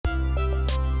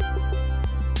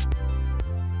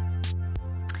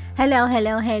Hello,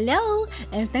 hello, hello,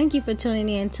 and thank you for tuning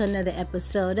in to another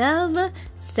episode of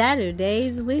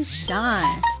Saturdays with Sean.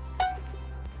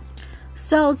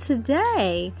 So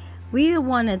today we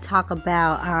want to talk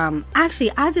about,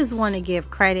 I just want to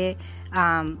give credit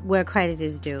where credit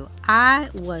is due. I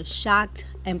was shocked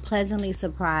and pleasantly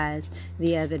surprised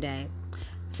the other day.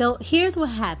 So here's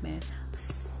what happened.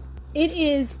 It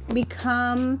is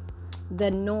become the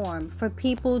norm for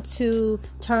people to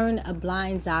turn a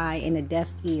blind eye and a deaf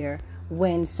ear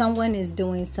when someone is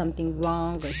doing something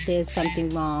wrong or says something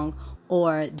wrong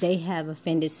or they have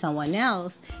offended someone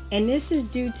else. And this is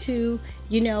due to,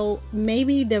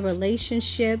 maybe the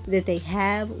relationship that they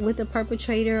have with the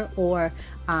perpetrator or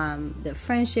the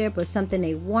friendship or something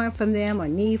they want from them or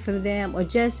need from them, or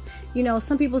just,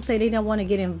 some people say they don't want to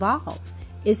get involved.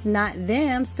 It's not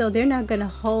them, so they're not going to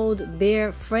hold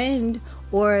their friend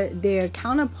or their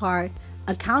counterpart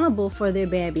accountable for their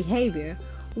bad behavior.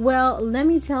 Well, let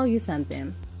me tell you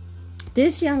something.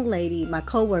 This young lady, my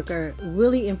coworker,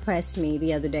 really impressed me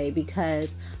the other day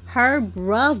because her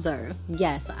brother,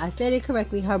 yes, I said it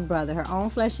correctly, her brother, her own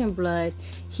flesh and blood,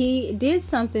 he did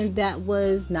something that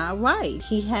was not right.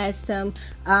 He had some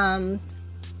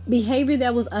behavior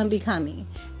that was unbecoming.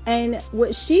 And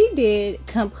what she did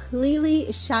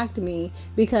completely shocked me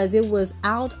because it was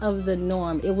out of the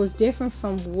norm. It was different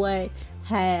from what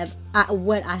I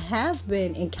have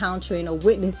been encountering or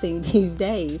witnessing these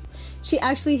days. She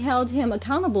actually held him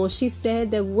accountable. She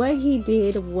said that what he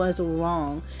did was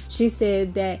wrong. She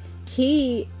said that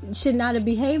he should not have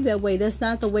behaved that way. That's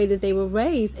not the way that they were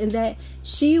raised, and that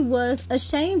she was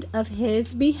ashamed of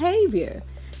his behavior.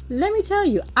 Let me tell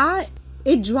you,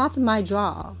 it dropped my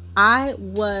jaw. I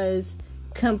was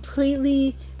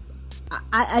completely,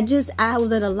 I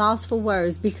was at a loss for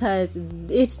words because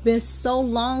it's been so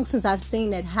long since I've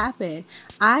seen that happen.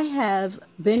 I have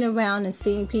been around and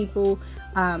seen people,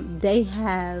 they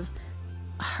have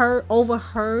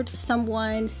overheard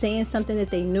someone saying something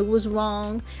that they knew was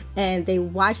wrong, and they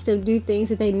watched them do things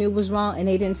that they knew was wrong, and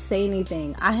they didn't say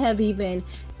anything. I have even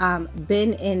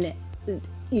been in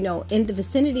the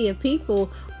vicinity of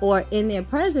people or in their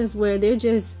presence where they're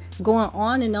just going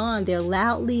on and on. They're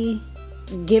loudly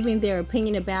giving their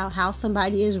opinion about how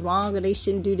somebody is wrong or they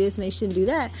shouldn't do this and they shouldn't do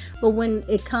that. But when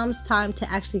it comes time to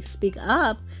actually speak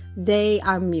up, they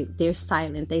are mute. They're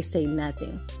silent. They say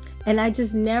nothing. And I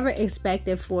just never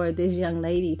expected for this young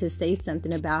lady to say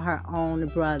something about her own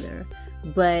brother.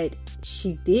 But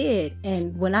she did.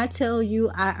 And when I tell you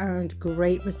I earned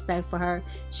great respect for her,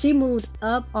 she moved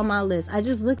up on my list. I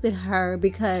just looked at her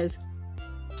because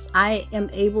I am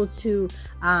able to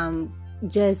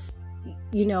just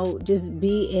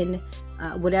be in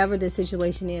whatever the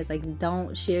situation is. Like,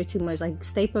 don't share too much. Like,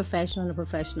 stay professional in a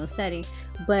professional setting.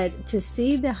 But to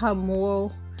see that her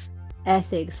moral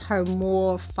ethics, her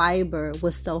moral fiber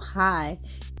was so high,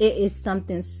 it is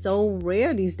something so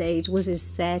rare these days, which is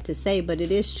sad to say, but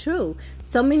it is true.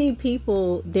 So many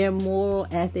people, their moral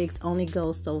ethics only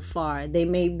go so far. They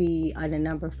may be on a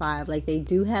number 5, like they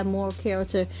do have moral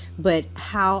character, but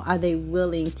how are they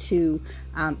willing to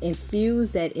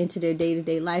infuse that into their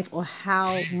day-to-day life, or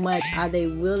how much are they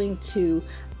willing to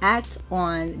act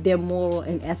on their moral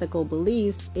and ethical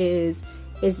beliefs is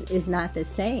not the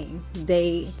same.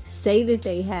 They say that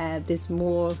they have this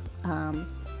moral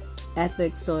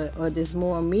ethics or this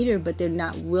moral meter, but they're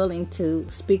not willing to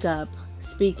speak up,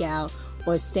 speak out,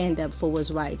 or stand up for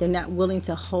what's right. They're not willing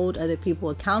to hold other people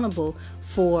accountable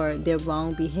for their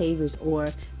wrong behaviors or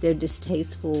their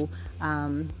distasteful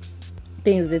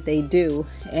things that they do.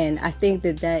 And I think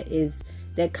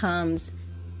that comes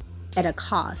at a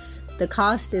cost. The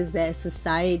cost is that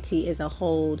society as a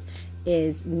whole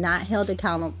is not held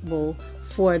accountable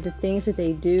for the things that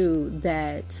they do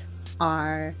that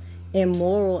are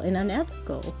immoral and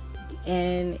unethical.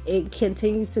 And it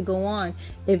continues to go on.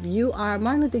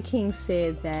 Martin Luther King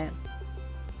said that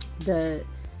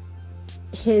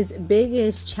his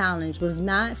biggest challenge was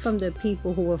not from the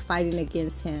people who were fighting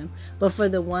against him, but for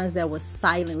the ones that were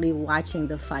silently watching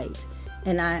the fight.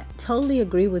 And I totally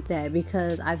agree with that,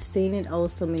 because I've seen it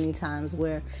so many times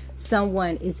where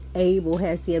someone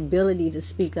has the ability to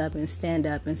speak up and stand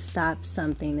up and stop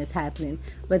something that's happening,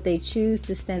 but they choose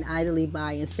to stand idly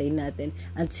by and say nothing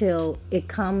until it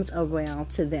comes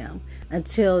around to them.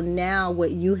 Until now,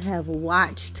 what you have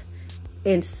watched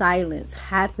in silence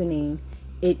happening,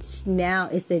 it's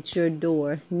at your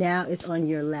door. Now it's on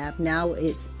your lap. Now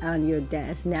it's on your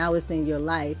desk. Now it's in your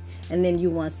life. And then you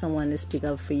want someone to speak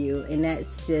up for you. And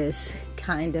that's just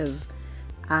kind of,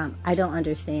 I don't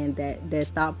understand their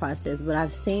thought process, but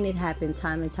I've seen it happen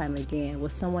time and time again, where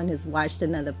someone has watched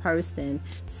another person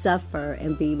suffer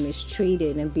and be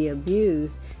mistreated and be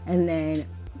abused, and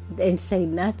say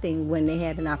nothing when they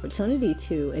had an opportunity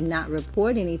to, and not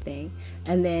report anything.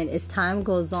 And then as time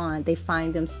goes on, they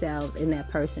find themselves in that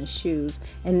person's shoes,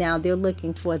 and now they're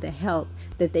looking for the help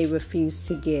that they refuse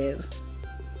to give.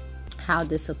 How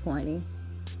disappointing.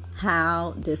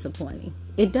 How disappointing.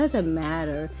 It doesn't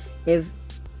matter if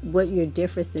what your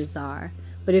differences are,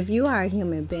 but if you are a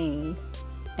human being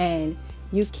and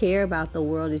you care about the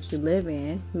world that you live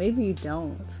in, maybe you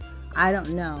don't, I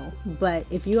don't know, but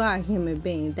if you are a human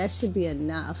being, that should be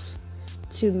enough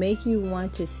to make you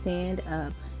want to stand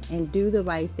up and do the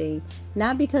right thing,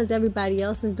 not because everybody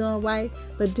else is doing right,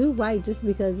 but do right just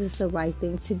because it's the right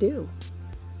thing to do.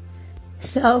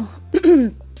 So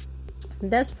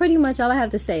that's pretty much all I have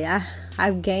to say.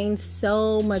 I've gained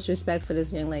so much respect for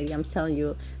this young lady. I'm telling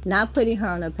you, not putting her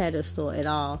on a pedestal at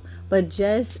all, but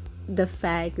just the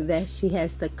fact that she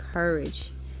has the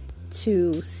courage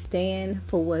to stand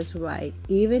for what's right,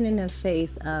 even in the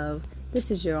face of, this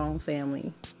is your own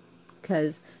family.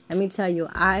 Because let me tell you,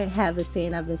 I have a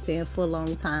saying I've been saying for a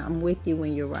long time: I'm with you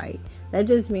when you're right. That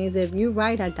just means if you're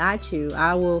right, I got you.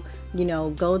 I will,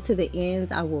 go to the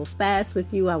ends. I will fast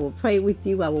with you. I will pray with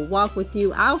you. I will walk with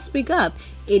you. I'll speak up.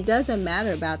 It doesn't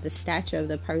matter about the stature of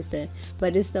the person,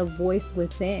 but it's the voice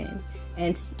within.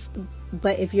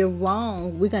 But if you're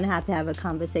wrong, we're going to have a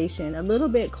conversation a little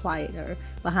bit quieter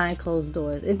behind closed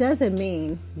doors. It doesn't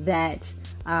mean that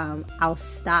I'll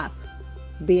stop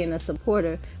being a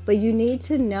supporter, but you need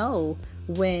to know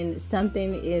when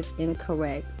something is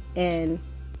incorrect, and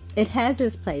it has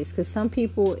its place, because some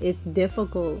people, it's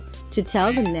difficult to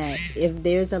tell them that. If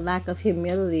there's a lack of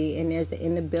humility and there's an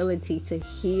inability to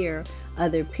hear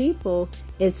other people,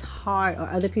 it's hard, or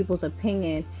other people's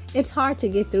opinion, it's hard to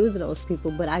get through to those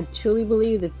people. But I truly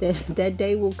believe that that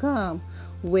day will come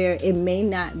where it may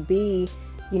not be,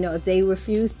 if they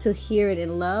refuse to hear it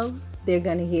in love, they're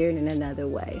going to hear it in another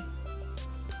way.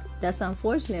 That's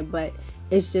unfortunate, but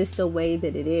it's just the way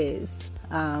that it is.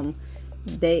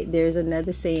 There's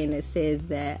another saying that says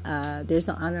that there's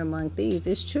no honor among thieves.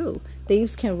 It's true.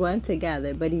 Thieves can run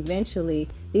together, but eventually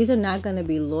these are not going to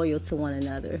be loyal to one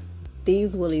another.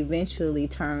 Thieves will eventually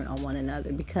turn on one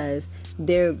another because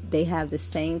they have the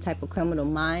same type of criminal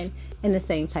mind and the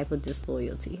same type of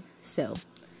disloyalty. So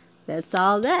that's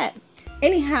all that.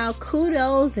 Anyhow,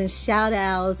 kudos and shout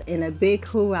outs and a big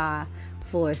hurrah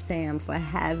for Sam for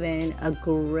having a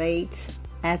great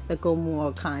ethical,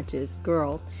 moral conscience.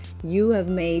 Girl, you have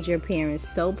made your parents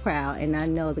so proud, and I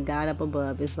know the God up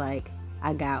above is like,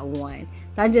 I got one.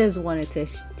 So I just wanted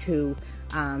to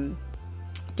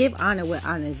give honor where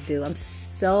honor's due. I'm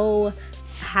so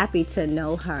happy to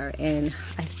know her, and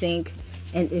I think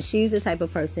and she's the type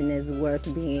of person that's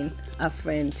worth being a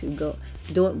friend to, go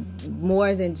do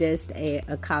more than just a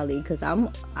colleague, because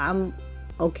I'm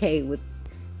okay with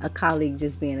a colleague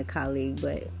just being a colleague,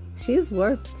 but she's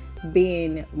worth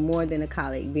being more than a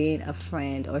colleague, being a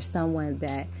friend or someone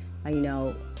that,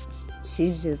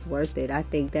 she's just worth it. I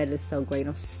think that is so great.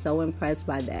 I'm so impressed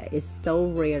by that. It's so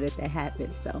rare that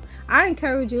happens. So I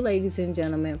encourage you, ladies and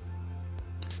gentlemen,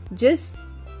 just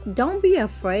don't be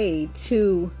afraid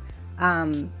to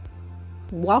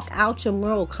walk out your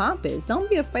moral compass. Don't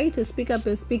be afraid to speak up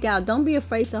and speak out. Don't be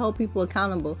afraid to hold people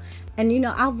accountable. And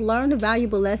I've learned a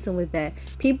valuable lesson with that.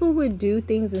 People would do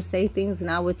things and say things,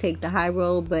 and I would take the high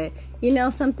road, but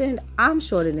something, I'm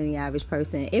shorter than the average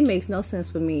person. It makes no sense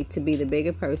for me to be the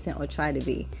bigger person or try to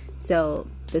be. So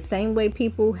the same way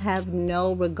people have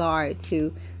no regard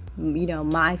to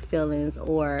my feelings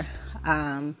or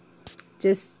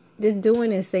just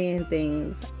doing and saying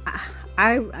things,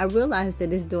 I realize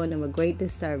that it's doing them a great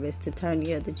disservice to turn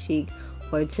the other cheek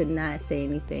or to not say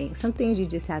anything. Some things you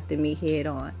just have to meet head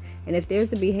on. And if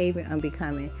there's a behavior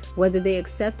unbecoming, whether they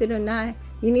accept it or not,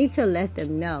 you need to let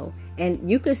them know. And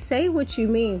you could say what you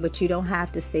mean, but you don't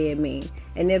have to say it mean.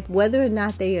 And if whether or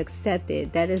not they accept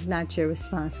it, that is not your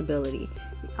responsibility.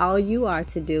 All you are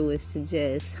to do is to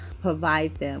just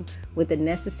provide them with the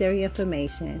necessary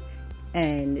information,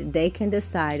 and they can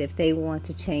decide if they want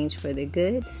to change for the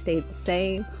good, stay the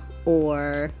same,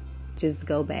 or just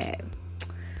go bad.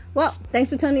 Well, thanks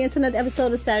for tuning in to another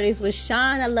episode of Saturdays with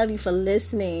Sean. I love you for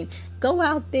listening. Go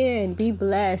out there and be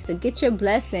blessed and get your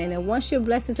blessing. And once your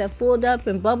blessings have filled up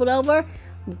and bubbled over,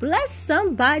 bless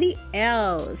somebody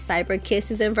else. Cyber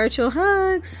kisses and virtual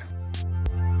hugs.